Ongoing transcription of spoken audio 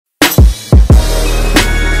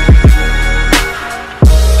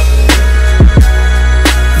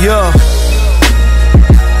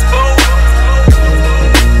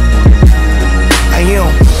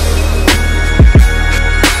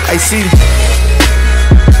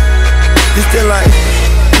This that like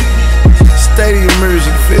stadium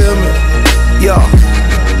music, feel me? Yo.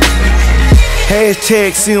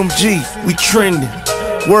 Hashtag CMG, we trending.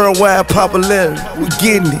 Worldwide popularity, we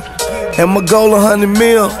getting it. And my goal 100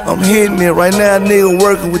 mil, I'm hitting it. Right now, a nigga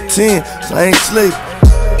working with 10, so I ain't sleep.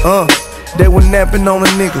 They were napping on a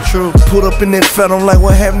nigga. True. Put up in that fat, I'm like,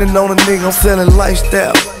 what happening on a nigga? I'm selling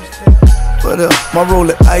lifestyle. But my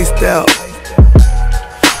roller iced out.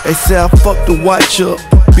 They say I fucked the watch up.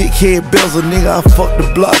 Big head bezel, nigga, I fucked the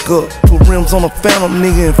block up. Put rims on the Phantom,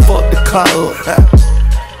 nigga, and fuck the car up.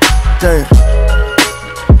 Damn.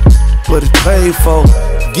 But it's paid for.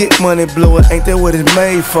 Get money, blow it, ain't that what it's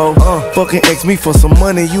made for? Fucking ask me for some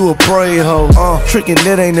money, you a brave hoe. Tricking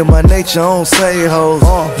that ain't in my nature, I don't say hoes.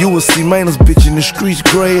 You will see mainers, bitch, in the streets,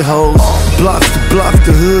 gray hoes. Blocks to blocks,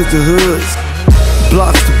 the hoods to hoods.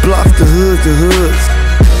 Blocks to blocks, the hoods to hoods.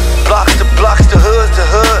 Blocks to blocks, the hoods to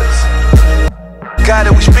hoods. Got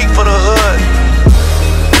it, we speak for the hood.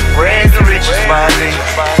 Rags to riches, my nigga.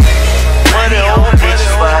 Money on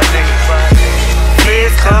bitches, my nigga.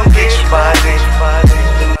 Kids come get you, my nigga.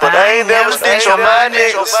 But I ain't never stitch on my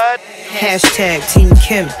niggas. Hashtag Team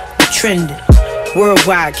Kim, trending.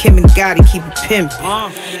 Worldwide, Kim and Gotti keep it pimpin'.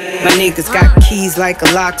 My niggas got keys like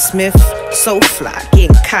a locksmith. So fly,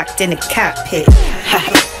 getting cocked in the cockpit.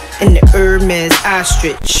 In the Hermes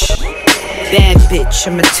ostrich. Bad bitch,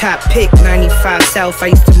 I'm a top pick. 95 South, I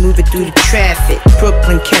used to move it through the traffic.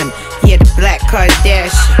 Brooklyn Kim, yeah, the black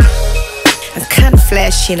Kardashian. I'm kinda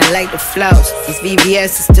flashy and I like the flows. These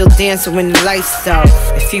VVS is still dancing when the lights off.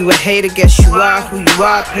 If you a hater, guess you are who you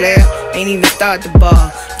are, player. Ain't even start the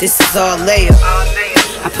ball, this is all layup.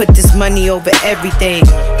 I put this money over everything.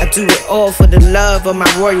 I do it all for the love of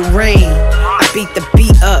my royal reign. I beat the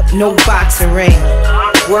beat up, no boxing ring.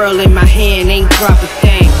 World in my hand, ain't drop a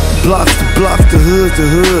thing. Blocks to blocks, the hoods to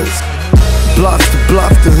hoods. Blocks to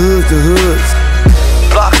blocks, the hoods to hoods.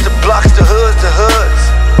 Blocks to blocks, the hoods to hoods.